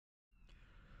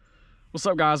What's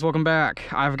up, guys? Welcome back.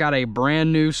 I've got a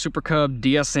brand new Super Cub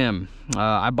DSM.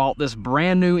 I bought this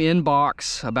brand new in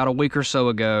box about a week or so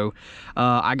ago.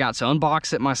 I got to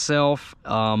unbox it myself.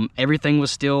 Everything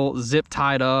was still zip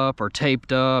tied up or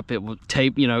taped up. It was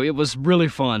taped, it was really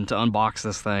fun to unbox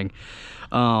this thing.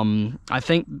 I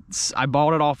think I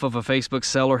bought it off of a Facebook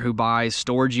seller who buys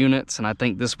storage units, and I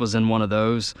think this was in one of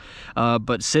those.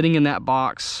 But sitting in that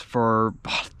box for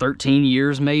 13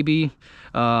 years maybe,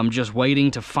 just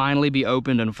waiting to finally be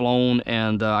opened and flown,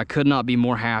 and I could not be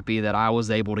more happy that I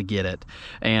was able to get it,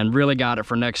 and really got it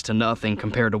for next to nothing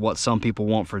compared to what some people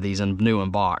want for these new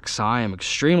in box. So I am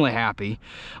extremely happy.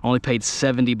 Only paid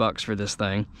 70 bucks for this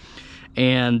thing.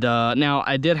 And now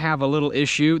I did have a little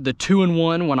issue. The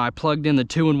 2-in-1, when I plugged in the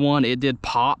 2-in-1, it did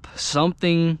pop.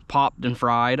 Something popped and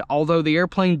fried. Although the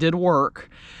airplane did work,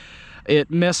 it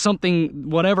messed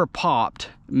whatever popped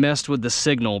messed with the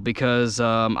signal, because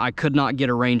I could not get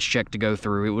a range check to go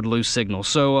through. It would lose signal.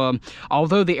 So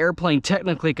although the airplane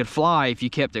technically could fly if you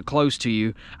kept it close to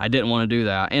you, I didn't want to do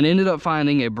that, and ended up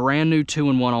finding a brand new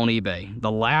 2-in-1 on eBay,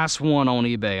 the last one on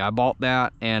eBay. I bought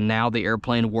that, and now the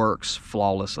airplane works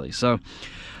flawlessly. So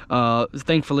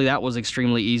thankfully that was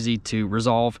extremely easy to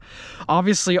resolve.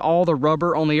 Obviously all the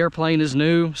rubber on the airplane is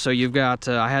new, so you've got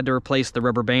I had to replace the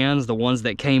rubber bands. The ones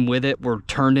that came with it were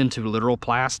turned into literal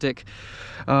plastic.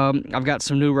 I've got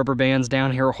some new rubber bands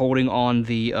down here holding on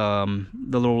the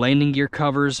little landing gear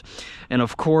covers, and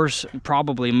of course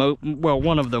probably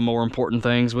one of the more important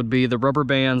things would be the rubber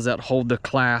bands that hold the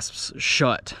clasps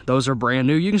shut. Those are brand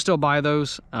new. You can still buy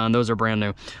those, and those are brand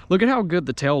new. Look at how good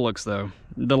the tail looks though.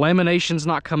 The lamination's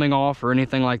not coming off or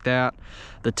anything like that.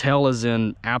 The tail is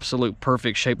in absolute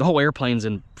perfect shape. The whole airplane's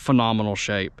in phenomenal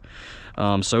shape.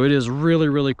 So it is really,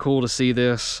 really cool to see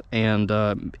this, and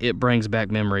it brings back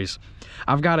memories.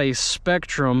 I've got a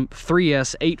Spectrum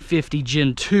 3S 850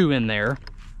 Gen 2 in there,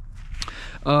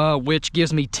 which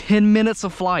gives me 10 minutes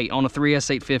of flight on a 3S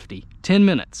 850. 10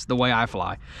 minutes, the way I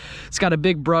fly. It's got a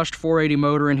big brushed 480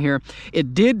 motor in here.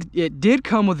 It did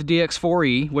come with the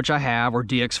DX4E, which I have, or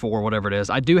DX4, whatever it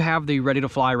is. I do have the ready to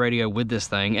fly radio with this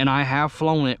thing, and I have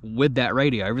flown it with that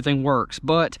radio. Everything works,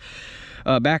 but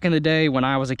back in the day when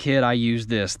I was a kid, I used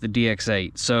this, the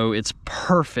DX8. So it's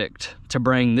perfect to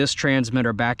bring this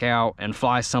transmitter back out and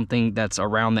fly something that's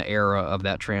around the era of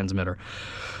that transmitter.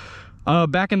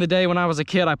 Back in the day when I was a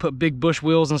kid, I put big bush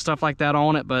wheels and stuff like that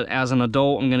on it, but as an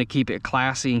adult, I'm going to keep it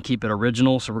classy and keep it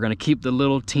original. So we're going to keep the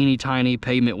little teeny tiny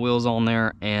pavement wheels on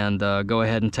there, and go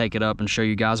ahead and take it up and show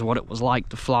you guys what it was like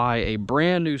to fly a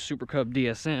brand new Super Cub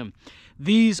DSM.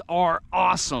 These are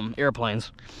awesome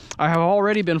airplanes. I have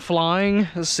already been flying.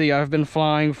 Let's see, I've been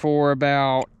flying for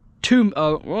about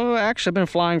I've been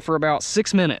flying for about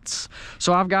 6 minutes.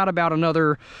 So I've got about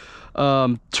another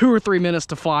 2 or 3 minutes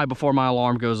to fly before my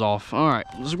alarm goes off. All right,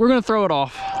 so we're gonna throw it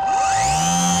off.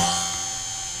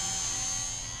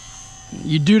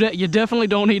 You definitely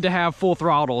don't need to have full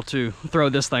throttle to throw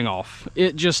this thing off.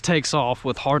 It just takes off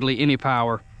with hardly any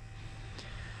power.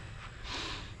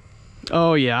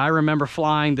 Oh yeah, I remember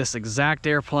flying this exact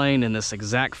airplane in this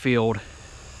exact field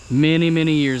many,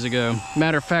 many years ago.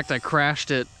 Matter of fact, I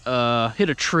crashed it, hit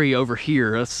a tree over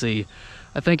here. Let's see.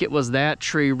 I think it was that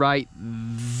tree right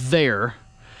there,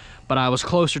 but I was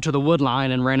closer to the wood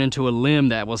line and ran into a limb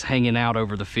that was hanging out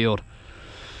over the field.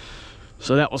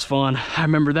 So that was fun. I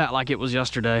remember that like it was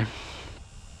yesterday.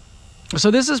 So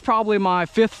this is probably my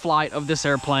 5th flight of this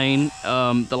airplane.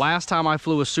 The last time I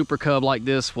flew a Super Cub like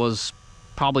this was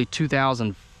probably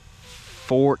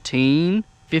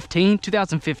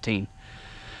 2015.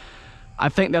 I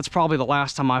think that's probably the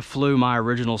last time I flew my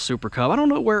original Super Cub. I don't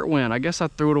know where it went. I guess I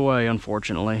threw it away,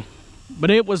 unfortunately. But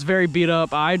it was very beat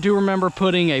up. I do remember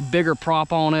putting a bigger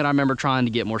prop on it. I remember trying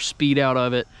to get more speed out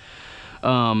of it.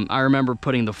 I remember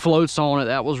putting the floats on it.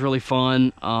 That was really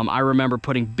fun. I remember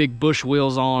putting big bush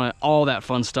wheels on it, all that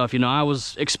fun stuff. I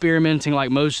was experimenting like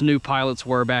most new pilots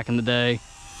were back in the day.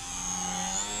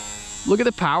 Look at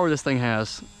the power this thing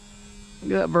has.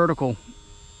 Look at that vertical.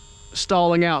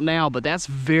 Stalling out now, but that's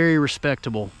very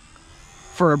respectable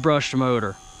for a brushed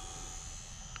motor.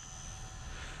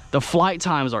 The flight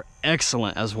times are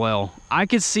excellent as well. I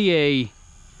could see a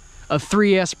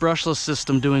 3S brushless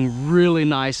system doing really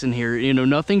nice in here.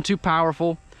 Nothing too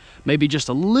powerful, maybe just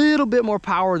a little bit more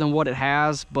power than what it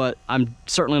has, but I'm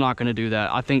certainly not going to do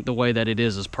that. I think the way that it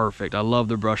is perfect. I love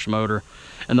the brush motor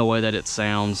and the way that it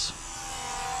sounds.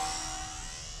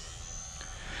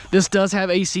 This does have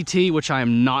ACT, which I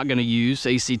am not going to use.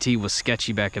 ACT was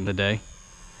sketchy back in the day.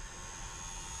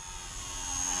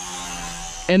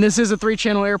 And this is a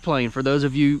 3-channel airplane for those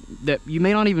of you that you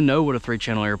may not even know what a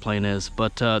 3-channel airplane is,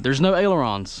 but there's no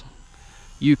ailerons.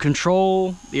 You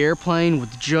control the airplane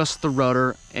with just the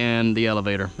rudder and the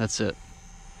elevator. That's it.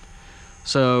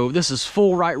 So this is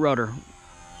full right rudder.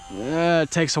 It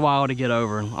takes a while to get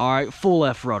over. All right, full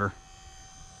left rudder.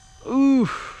 Ooh,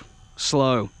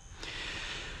 slow.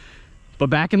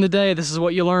 But back in the day, this is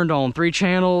what you learned on. 3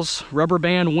 channels, rubber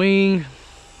band wing.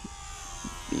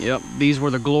 Yep, these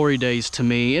were the glory days to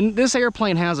me. And this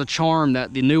airplane has a charm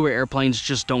that the newer airplanes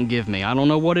just don't give me. I don't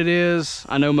know what it is.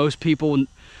 I know most people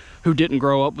who didn't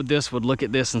grow up with this would look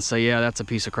at this and say, yeah, that's a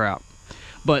piece of crap.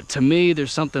 But to me,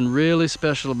 there's something really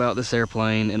special about this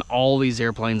airplane and all these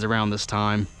airplanes around this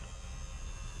time.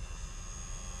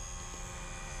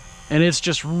 And it's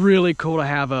just really cool to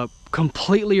have a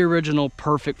completely original,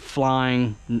 perfect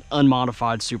flying,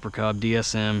 unmodified Super Cub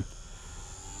DSM.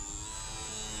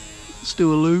 Let's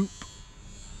do a loop.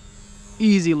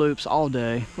 Easy loops all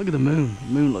day. Look at the moon.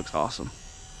 The moon looks awesome.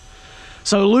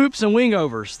 So loops and wing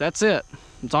overs, that's it.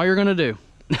 That's all you're gonna do.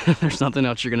 There's nothing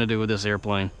else you're gonna do with this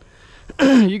airplane.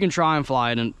 You can try and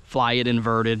fly it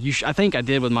inverted. I think I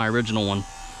did with my original one.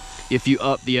 If you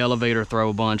up the elevator, throw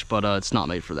a bunch, but it's not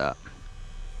made for that.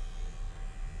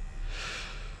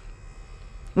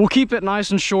 We'll keep it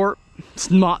nice and short. It's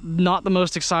not the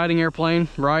most exciting airplane,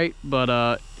 right?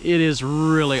 But it is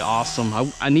really awesome.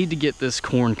 I need to get this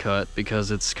corn cut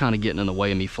because it's kind of getting in the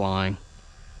way of me flying.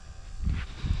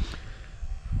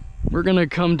 We're gonna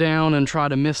come down and try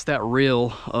to miss that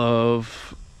reel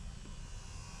of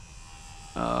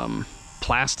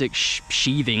plastic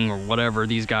sheathing or whatever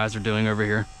these guys are doing over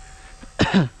here.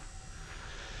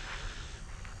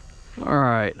 All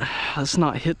right, let's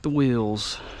not hit the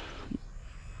wheels.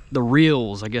 The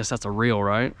reels, I guess that's a reel,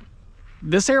 right?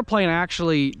 This airplane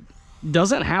actually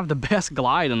doesn't have the best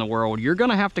glide in the world. You're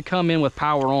gonna have to come in with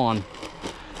power on.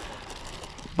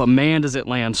 But man, does it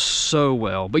land so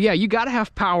well. But yeah, you gotta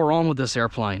have power on with this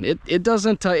airplane. It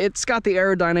doesn't, it's got the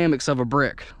aerodynamics of a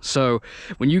brick. So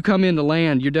when you come in to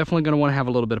land, you're definitely gonna wanna have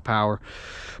a little bit of power.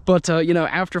 But you know,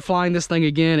 after flying this thing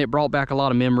again, it brought back a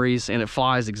lot of memories, and it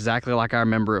flies exactly like I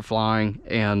remember it flying.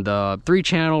 And 3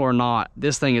 channel or not,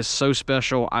 this thing is so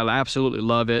special. I absolutely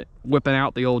love it. Whipping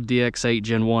out the old DX8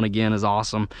 Gen 1 again is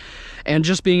awesome. And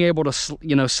just being able to,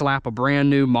 you know, slap a brand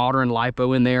new modern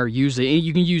LiPo in there, you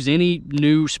can use any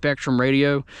new Spectrum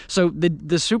radio. So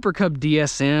the Super Cub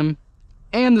DSM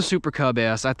and the Super Cub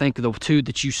S, I think, are the 2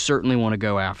 that you certainly want to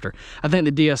go after. I think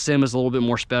the DSM is a little bit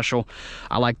more special.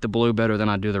 I like the blue better than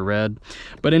I do the red.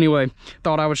 But anyway,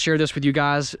 thought I would share this with you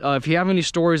guys. If you have any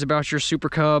stories about your Super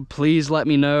Cub, please let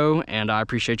me know, and I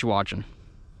appreciate you watching.